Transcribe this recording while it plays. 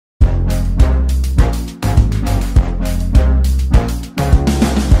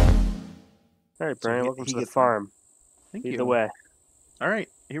All right, So Brian, welcome he to the gets one. farm. Thank Lead you. the way. All right,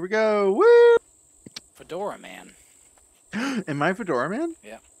 here we go. Woo! Fedora Man. Am I Fedora Man?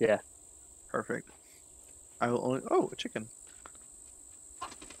 Yeah. Yeah. Perfect. I will only. Oh, a chicken.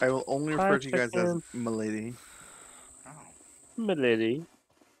 I will only Hi, refer to you guys as chicken. Milady. Oh. Milady.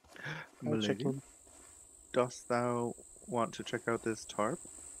 Hi, Milady, chicken. dost thou want to check out this tarp?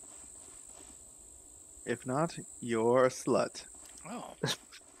 If not, you're a slut. Oh.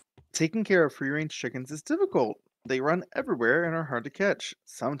 Taking care of free-range chickens is difficult. They run everywhere and are hard to catch.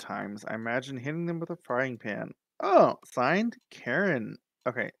 Sometimes I imagine hitting them with a frying pan. Oh, signed Karen.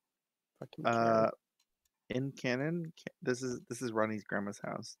 Okay. Fucking Karen. In canon, this is Ronnie's grandma's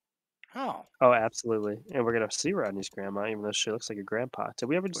house. Oh. Oh, absolutely. And we're gonna see Rodney's grandma, even though she looks like a grandpa. Did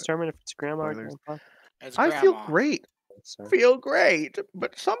we ever Spo- determine if it's grandma or Spoilers. grandpa? It's I feel Grandma. great. Sorry. Feel great,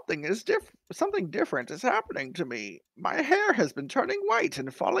 but something different is happening to me. My hair has been turning white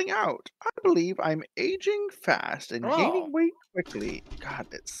and falling out. I believe I'm aging fast and Oh. gaining weight quickly. God,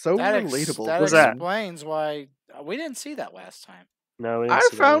 it's so That relatable. What's that? explains why we didn't see that last time. No, we didn't I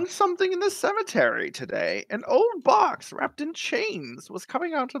see that found something in the cemetery today. An old box wrapped in chains was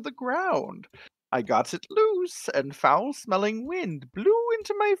coming out of the ground. I got it loose, and foul-smelling wind blew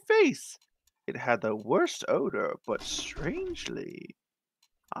into my face. It had the worst odor, but strangely,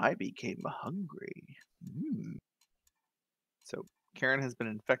 I became hungry. So Karen has been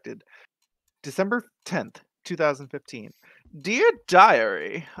infected. December 10th, 2015. Dear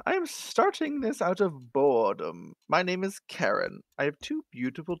Diary, I am starting this out of boredom. My name is Karen. I have two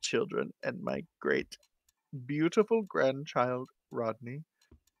beautiful children and my great, beautiful grandchild, Rodney,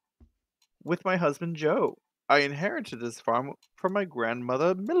 with my husband, Joe. I inherited this farm from my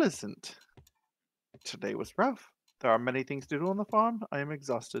grandmother, Millicent. Today was rough. There are many things to do on the farm. I am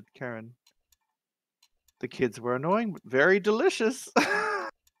exhausted, Karen. The kids were annoying, but very delicious.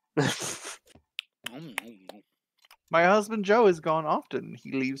 My husband Joe is gone often.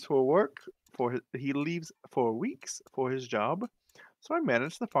 He leaves for weeks for his job. So I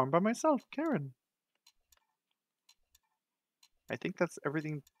manage the farm by myself, Karen. I think that's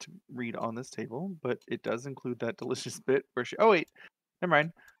everything to read on this table, but it does include that delicious bit where she. Oh wait, never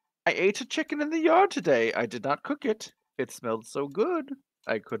mind. I ate a chicken in the yard today. I did not cook it. It smelled so good.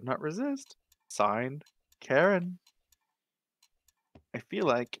 I could not resist. Signed, Karen. I feel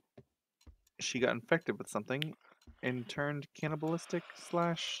like she got infected with something and turned cannibalistic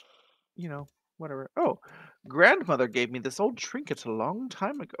slash, whatever. Oh, grandmother gave me this old trinket a long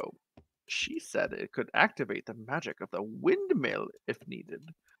time ago. She said it could activate the magic of the windmill if needed.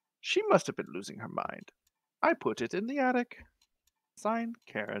 She must have been losing her mind. I put it in the attic. Signed,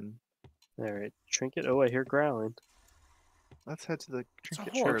 Karen. All right, trinket. Oh, I hear growling. Let's head to the It's a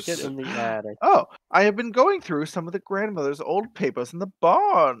trinket horse. Trinket sheriff's. in the attic. Oh, I have been going through some of the grandmother's old papers in the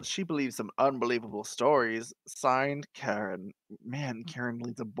barn. She believes some unbelievable stories. Signed, Karen. Man, Karen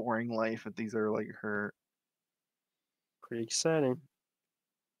leads a boring life, and these are like her Pretty exciting.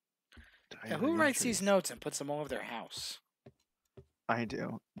 Yeah, who diary writes these entries. notes and puts them all over their house? I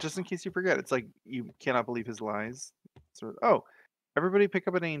do. Just in case you forget, it's like you cannot believe his lies. Oh, everybody pick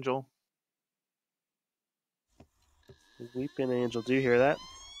up an angel. Weeping angel. Do you hear that?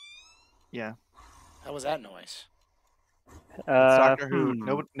 Yeah, How was that noise? it's Doctor Who.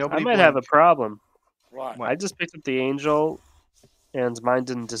 I Nobody might have a blink. problem. What? What? I just picked up the angel, and mine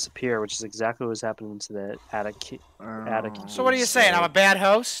didn't disappear, which is exactly what was happening to the attic. Attic. So what are you saying? I'm a bad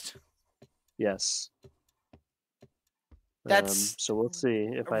host? Yes. That's So we'll see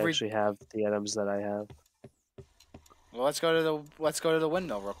if I actually have the items that I have. Well, let's go to the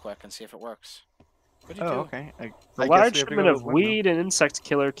window real quick and see if it works. What'd you do? Okay. A I guess we large have to shipment go to of the window. weed and insect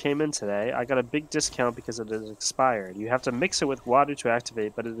killer came in today. I got a big discount because it is expired. You have to mix it with water to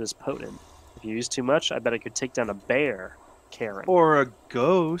activate, but it is potent. If you use too much, I bet I could take down a bear. Karen. Or a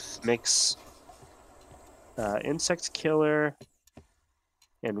ghost. Mix insect killer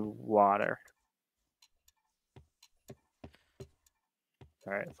and water.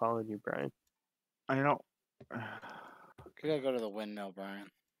 All right, following you, Brian. I don't. We gotta go to the window, Brian.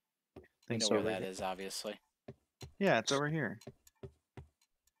 We know where that is, obviously. Yeah, it's over here.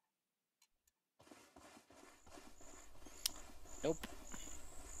 Nope.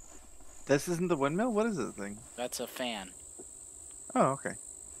 This isn't the windmill? What is this thing? That's a fan. Oh, okay.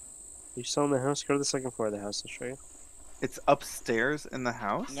 You still in the house? Go to the second floor of the house. I'll show you. It's upstairs in the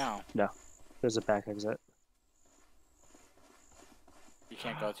house? No. No. There's a back exit. You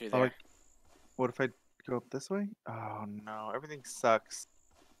can't go through there. What if I go up this way? Oh, no. Everything sucks.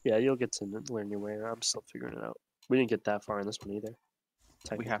 Yeah, you'll get to learn your way around. I'm still figuring it out. We didn't get that far in this one either.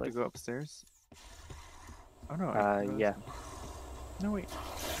 We have to go upstairs? Oh, no. Yeah. No, wait.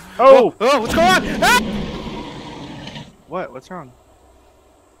 Oh! Oh, what's going on? Ah! What? What's wrong?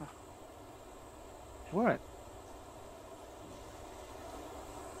 What?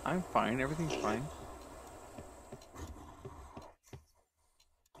 I'm fine. Everything's fine.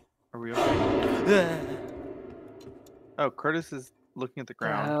 Are we okay? Oh, Curtis is looking at the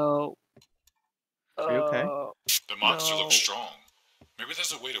ground. Hell. Are you okay? The monster No. looks strong. Maybe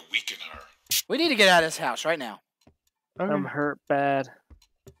there's a way to weaken her. We need to get out of this house right now. Okay. I'm hurt bad.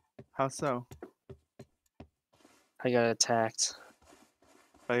 How so? I got attacked.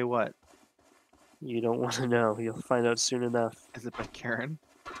 By what? You don't want to know. You'll find out soon enough. Is it by Karen?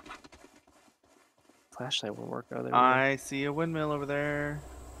 Flashlight won't work. Oh, there we go. I see a windmill over there.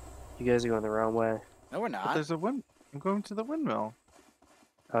 You guys are going the wrong way. No, we're But not. there's a wind. I'm going to the windmill.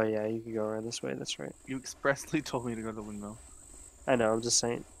 Oh, yeah, you can go around this way. That's right. You expressly told me to go to the windmill. I know. I'm just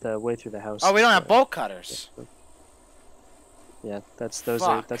saying the way through the house. Oh, we is don't have the- bolt cutters. Yeah, that's those.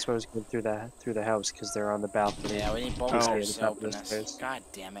 Are, Fuck. that's why I was going through the house because they're on the balcony. Yeah, we need bolt Oh. cutters Stay to at the top of open the this. stairs. God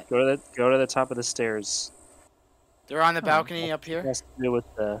damn it. Go to the top of the stairs. They're on the Oh, balcony up here? Has to do with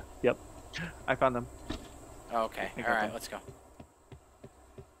the. Yep. I found them. Oh, okay. I got Alright, them. let's go.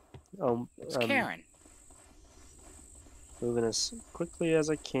 It's Um, Karen. moving as quickly as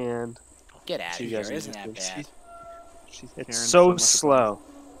I can. Get out of you here. guys Isn't need that to- bad? She's It's Karen so much slow.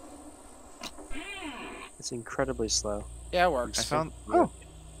 It's incredibly slow. Yeah, it works. I found. Oh,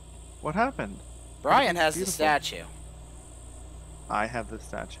 what happened? Brian has the Beautiful. statue. I have the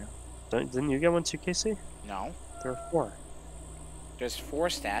statue. Didn't you get one too, Casey? No. There are 4. There's 4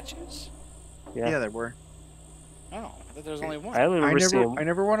 statues? Yeah. Yeah, there were. Oh, I thought there was only one. I only remember seeing. I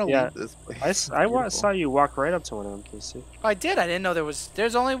never want to yeah. leave this place. Saw you walk right up to one of them, Casey. Oh, I did. I didn't know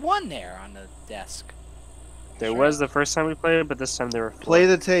there's only one there on the desk. There Sure. was the first time we played, but this time there were 4. Play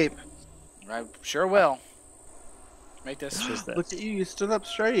the tape. I sure will. Make this. It's just Look this. at you. You stood up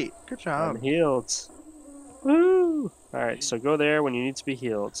straight. Good job. I'm healed. Woo! Alright, so go there when you need to be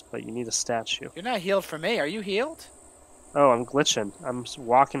healed, but you need a statue. You're not healed for me. Are you healed? Oh, I'm glitching. I'm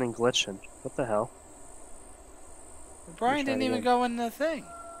walking and glitching. What the hell? Brian try didn't it even again. go in the thing.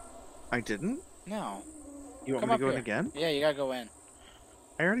 I didn't. No. You want Come me up to go in here. again? Yeah, you gotta go in.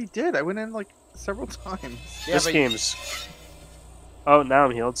 I already did. I went in like several times. Yeah, This but game's. Oh, now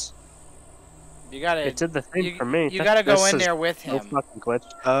I'm healed. you gotta. It did the thing you, for me. You gotta go This in is there with No him. fucking glitch.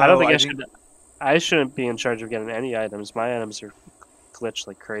 Oh, I don't think I should. I shouldn't be in charge of getting any items. My items are glitched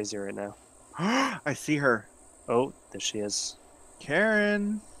like crazy right now. I see her. Oh, there she is.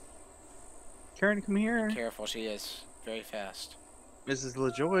 Karen. Karen, come here. Careful, she is very fast. Mrs.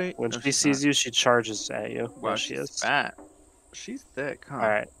 LaJoy. When No, she she's sees not. you, she charges at you. Wow, There she she's is. fat. She's thick, huh? All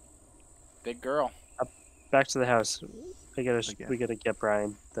right, Big girl. back to the house. We Again. gotta get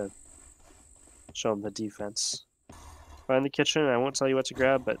Brian show him the defense. Find the kitchen. I won't tell you what to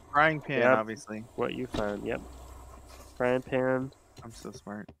grab, but Frying pan, Yep. obviously. what you find. Yep. Frying pan. I'm so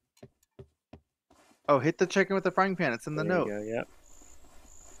smart. Oh, hit the chicken with the frying pan. It's in the There note. you go. Yep.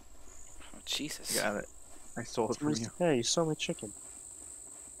 Oh, Jesus. Got it. I stole it from you. Hey, you stole my chicken.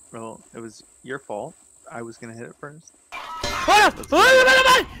 Well, it was your fault. I was gonna hit it first.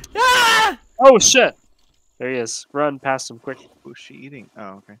 Ah! Oh shit! There he is. Run past him quick. Who's she eating?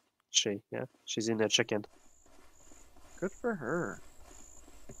 Oh, okay. Yeah, she's eating a chicken. Good for her.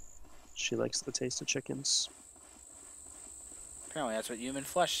 She likes the taste of chickens. Apparently, that's what human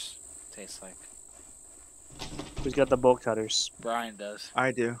flesh tastes like. Who's got the bolt cutters? Brian does.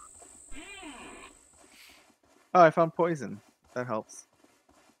 I do. Oh, I found poison. That helps.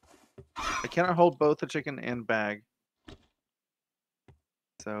 I cannot hold both the chicken and bag.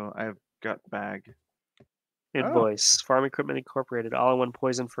 So I've got bag. Invoice. Farm Equipment Incorporated. All-in-one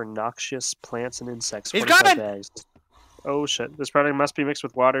poison for noxious plants and insects. He's 45 coming! bags. Oh shit. This product must be mixed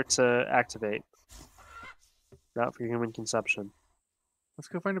with water to activate. Not for human consumption. Let's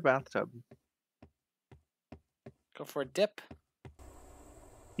go find a bathtub. Go for a dip.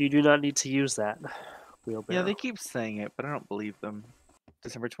 You do not need to use that. Wheelbarrow. Yeah, they keep saying it, but I don't believe them.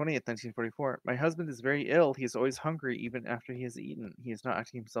 December 20th, 1944. My husband is very ill. He is always hungry even after he has eaten. He is not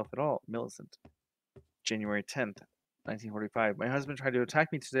acting himself at all. Millicent. January 10th, 1945. My husband tried to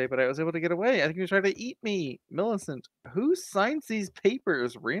attack me today, but I was able to get away. I think he was trying to eat me. Millicent. Who signs these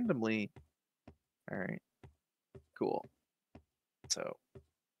papers randomly? Alright. Cool. So.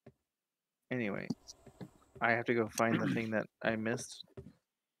 Anyway. I have to go find the thing that I missed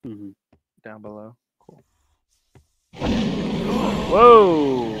Mhm. down below. Cool.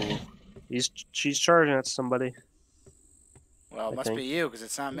 Whoa! She's charging at somebody. Well, it I must think. be you, because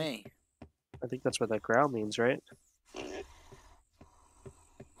it's not me. I think that's what that growl means, right?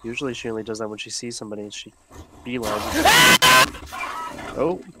 Usually she only does that when she sees somebody and she beelines.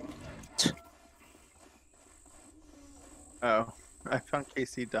 Oh, Oh, I found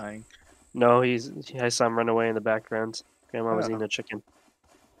Casey dying. No, I saw him run away in the background. Grandma was Oh. eating a chicken.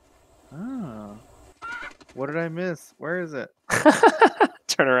 Oh. What did I miss? Where is it?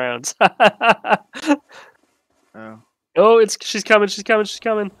 Turn around. Oh. Oh, she's coming. She's coming. She's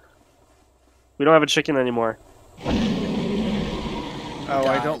coming. We don't have a chicken anymore. Oh,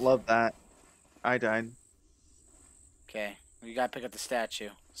 I don't love that. I died. Okay, you gotta pick up the statue.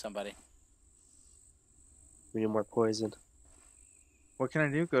 Somebody. We need more poison. What can I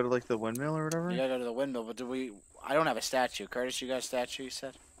do? Go to like the windmill or You whatever? gotta go to the window, but I don't have a statue. Curtis, you got a statue, you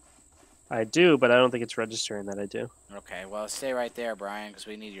said? I do, but I don't think it's registering that I do. Okay, well, stay right there, Brian, because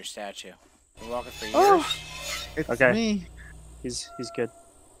we need your statue. Been walking for years. Oh! It's Okay. me. He's good.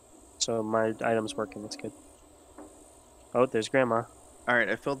 So my item's working. That's good. Oh, there's Grandma. Alright,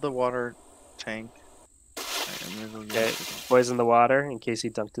 I filled the water tank. Alright, I'm gonna go get Okay, a chicken. poison the water in case he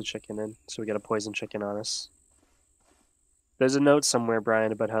dunked the chicken in. So we got a poison chicken on us. There's a note somewhere,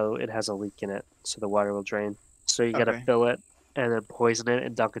 Brian, about how it has a leak in it, so the water will drain. So you gotta Okay. fill it and then poison it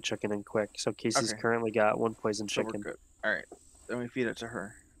and dunk a chicken in quick. So Casey's Okay. currently got one poison So we're chicken, good. Alright. Then we feed it to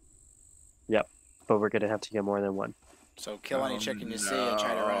her. but we're gonna have to get more than one. So kill any Oh, chicken you see and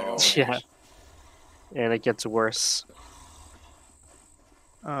try to run it no. over. Yeah. And it gets worse.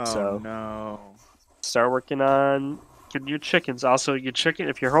 Oh So- no. Start working on getting your chickens. Also, your chicken.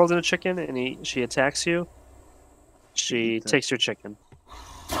 If you're holding a chicken and she attacks you, she eats it. takes your chicken.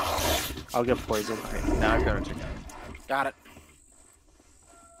 I'll get poison. Okay, now I've got a chicken. Got it.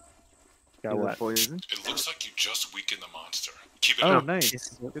 Got Is it what? poison? It looks like you just weakened the monster. Keep it Oh, up. nice.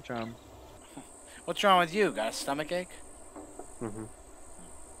 Good job. What's wrong with you? Got a stomach ache? Hmm.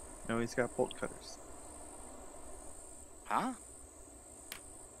 No, he's got bolt cutters. Huh?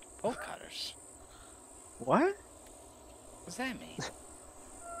 Bolt cutters. What? What's that mean?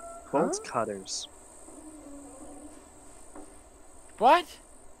 Bolt cutters. What?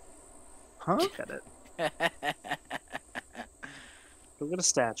 Huh? Get it. Go get a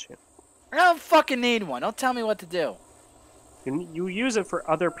statue. I don't fucking need one. Don't tell me what to do. You use it for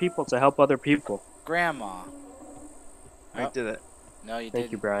other people to help other people. Grandma. I Oh. did it. No, you Thank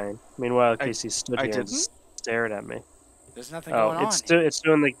didn't. you, Brian. Meanwhile, I- Casey stood I here and didn't? stared at me. There's nothing going on. it's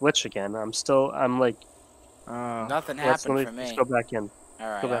doing the glitch again. I'm like, Nothing let's happened for let's me. go back in. All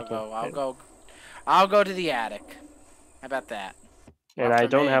right, go back in. I'll go to the attic. How about that? And After I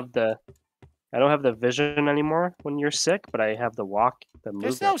don't me. have the vision anymore when you're sick, but I have the walk, the movement.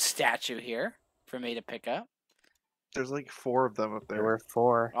 There's no statue here for me to pick up. There's like 4 of them up There there. were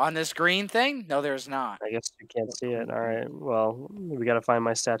 4. On this green thing? No, there's not. I guess you can't see it. All right. Well, we got to find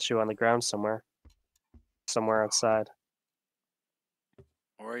my statue on the ground somewhere. Somewhere outside.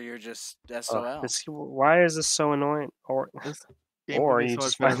 Or you're just Oh, SOL. why is this so annoying? This game Or would be you so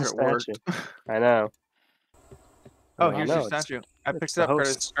just much find better the if it statue. worked. I know. Oh, I here's know, your it's- statue. I it's picked the it up,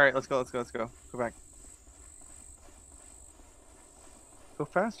 Curtis. host. Alright, let's go. Go back. Go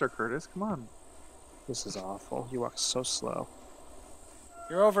faster, Curtis. Come on. This is awful. You walk so slow.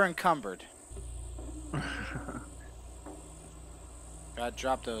 You're over encumbered. Gotta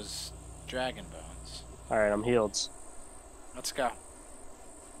drop those dragon bones. All right, I'm healed. Let's go.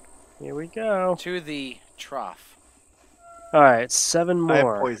 Here we go. To the trough. All right, 7 I have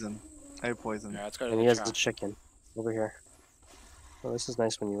more. poison. I have poison. Alright, let's go to And the he has trough. the chicken over here. Well, this is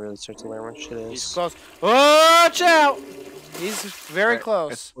nice when you really start to learn what shit He's is. close. Watch out! He's very Alright,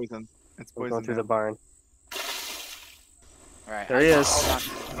 close. It's poison. It's I'm poison. going through the now. barn. Alright. There he is.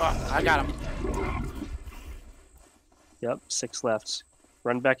 Hold on. Oh, I got him. Yep, 6 left.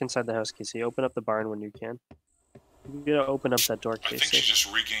 Run back inside the house, Casey. Open up the barn when you can. You gotta open up that door, I think she Casey.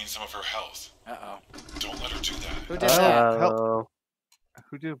 just regained some of her health. Uh-oh. Don't let her do that. Who did that? help. Oh,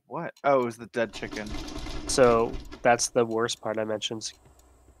 Who did what? Oh, it was the dead chicken. so that's the worst part I mentioned.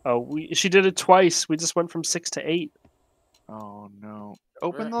 Oh, she did it twice. We just went from 6 to 8. Oh no!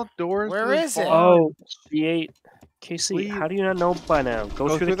 Open Where- the doors. where to the is it? barn. Oh, she ate. Casey, Please. how do you not know by now?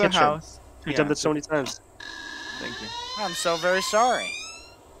 Go through the kitchen. house. We've Yeah, done this so many times. Thank you. I'm so very sorry.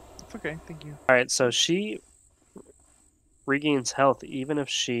 It's okay. Thank you. All right, so she regains health even if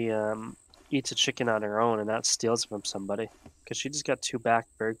she eats a chicken on her own and not steals it from somebody, because she just got 2 back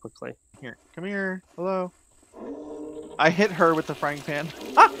very quickly. Here, come here. Hello. I hit her with the frying pan.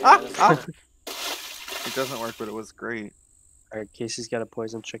 It doesn't work, but it was great. All right, Casey's got a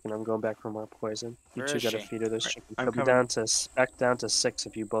poison chicken. I'm going back for more poison. You Where two is got to she? feed her this Right, chicken. I'm She'll be coming. down to back down to 6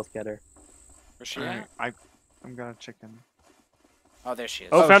 if you both get her. Where's she Alright, at? I'm got a chicken. Oh, there she is.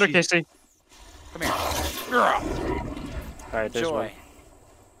 Oh, Oh, found her, she- Casey. Come here. All right, there's one. Joy.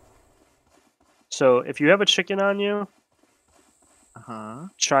 So if you have a chicken on you, Uh huh.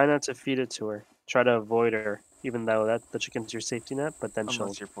 try not to feed it to her. Try to avoid her. even though that the chicken's your safety net. But then Unless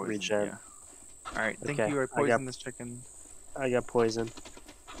she'll you're poisoned. regen. Yeah. All right. Thank Okay, you. I I got- poisoned this chicken. I got poison.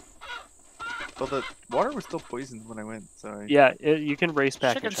 Well, the water was still poisoned when I went, so I... Yeah, you can race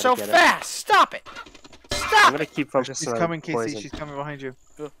back and Chicken's try so to get fast. Stop it. it. I'm Stop gonna it. keep focusing She's on coming, Casey. poison. She's coming behind you.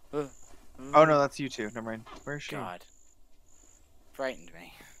 Uh, Oh no, that's you two. Never mind. Where is she? God. Frightened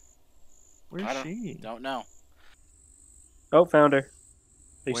me. Where's I don't- she? Don't know. Oh, found her. Are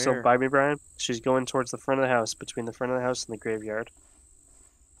you Where? still by me, Brian? She's going towards the front of the house, between the front of the house and the graveyard.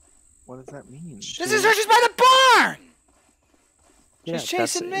 What does that mean? This is her. She's by the barn. Yeah, She's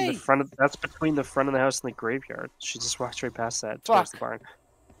that's chasing in the me. front of, that's between the front of the house and the graveyard. She just walked right past that towards the Fuck. barn.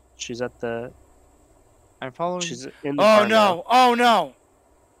 She's at the. I'm following. She's in the Oh barn now. no. Oh no.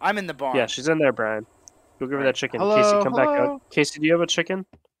 I'm in the barn. Yeah, she's in there, Brian. Go give her that Alright. chicken. Hello, Casey, come back hello? out. Casey, do you have a chicken?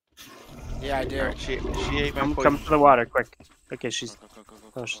 Yeah, I do. Alright, she ate my Come poison. to the water, quick. Okay, she's. Go, go, go, go,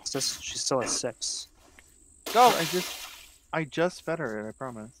 Oh, go, she's still at 6. go. I just fed her, I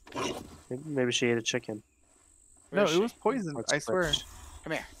promise. Maybe she ate a chicken. Where No, is it she? was poisoned. Let's I swear. switch.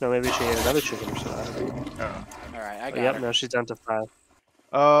 Come here. No, maybe she ate another chicken or something. Oh. All right, I Oh, got yep, her. no, she's down to 5.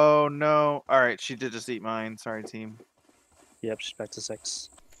 Oh no. Alright, she did just eat mine. Sorry, team. Yep, she's back to 6.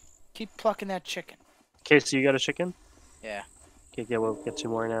 Keep plucking that chicken. Casey, you got a chicken? Yeah. Okay, yeah, we'll get 2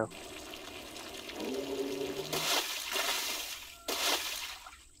 more now.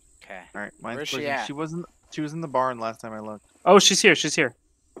 Okay. Alright, mine's Where's she poisoned. at? She was in the barn last time I looked. Oh, she's here, she's here.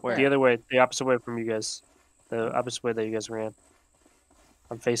 Where? The other way, the opposite way from you guys. The opposite way that you guys ran.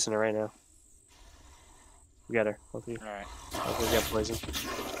 I'm facing her right now. We got her, both of you. All right. Oh, we got poison.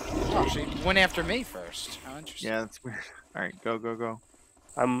 Oh, she went after me first. How interesting. Yeah, that's weird. Alright, go, go, go.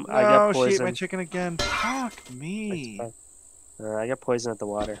 I No, got she ate poison. my chicken again. Fuck me. I got poison at the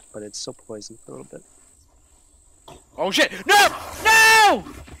water, but it's still poison for a little bit. Oh shit! No! No!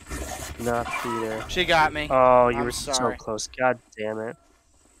 Not feeder. She got me. Oh, you I'm were sorry. so close. God damn it.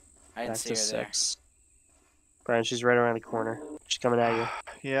 I didn't Back see to her there. 6. Brian, she's right around the corner. She's coming at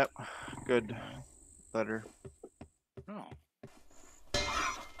you. Yep. Good. Better. Oh.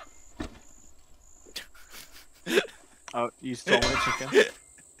 Oh, you stole my chicken?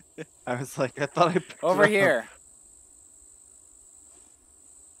 I was like, I thought I picked Over it up. here.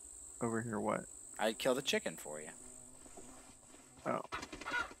 Over here, what? I killed a chicken for you. Oh.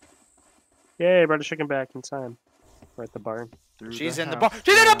 Yay, brought a chicken back in time. We're at the barn. Through She's in the house. barn.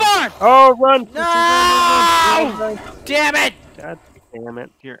 She's in the barn! Oh, run! No! Damn it! God damn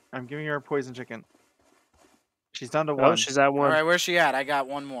it. Here, I'm giving her a poison chicken. She's down to Oh, 1. she's at 1. All right, where's she at? I got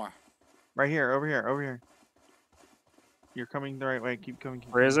one more. Right here, over here, over here. You're coming the right way. Keep coming.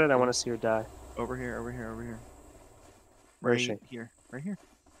 Keep Where is coming. it? I want to see her die. Over here, over here, over here. Where Right is she? here, right here.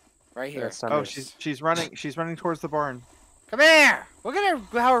 Right here. That's not Oh, her. she's running. She's running towards the barn. Come here! Look at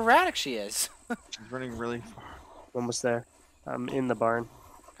her, how erratic she is. She's running really far. Almost there. I'm in the barn.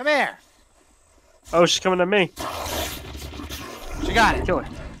 Come here. Oh, she's coming to me. She got it. Kill her.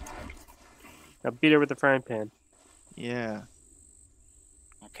 Now beat her with the frying pan. Yeah.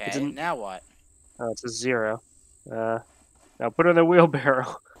 Okay, didn't- now what? Oh, it's a 0. Now put her in the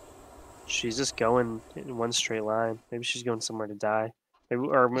wheelbarrow. She's just going in one straight line. Maybe she's going somewhere to die. Maybe,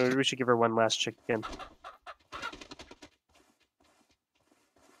 or maybe we should give her one last chicken.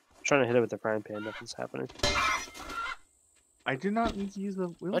 Trying to hit it with the frying pan. Nothing's happening. I do not need to use the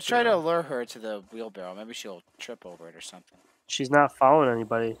wheelbarrow. Let's try to lure her to the wheelbarrow. Maybe she'll trip over it or something. She's not following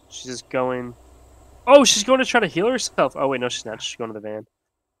anybody. She's just going. Oh, she's going to try to heal herself. Oh wait, no, she's not. She's going to the van.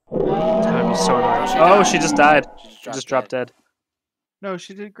 It's gonna be so annoying. She Oh, died. she just died. She She just dropped dead. No,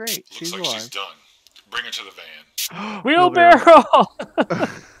 she did great. Looks She's like alive. she's done. Bring her to the van. Wheelbarrow. Oh,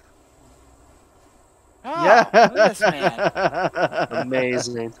 Yeah. look at this man.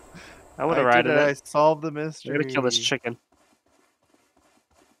 Amazing. I would have I did ridden it. I it. solved the mystery. I'm gonna kill this chicken.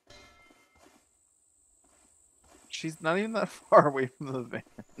 She's not even that far away from the van.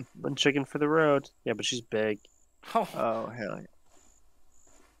 One chicken for the road. Yeah, but she's big. Oh, Oh hell yeah.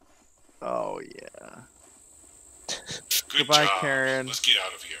 Oh yeah. Good Goodbye, job. Karen. Let's get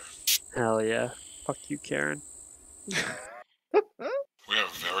out of here. Hell yeah. Fuck you, Karen. We are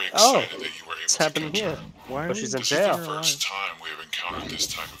very Oh, excited that you were able What's to happening catch here? her. Why Oh, are she's we in This jail. is the first time we have encountered this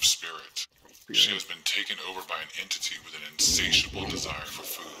type of spirit. She has been taken over by an entity with an insatiable desire for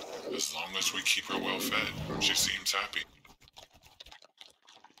food. As long as we keep her well fed, she seems happy.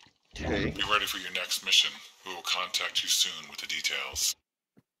 Okay. Be ready for your next mission. We will contact you soon with the details.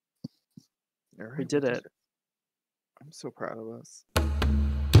 All We did it. I'm so proud of us.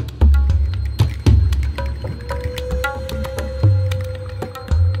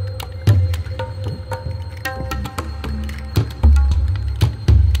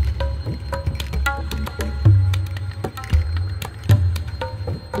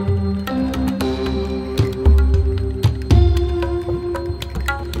 Bye.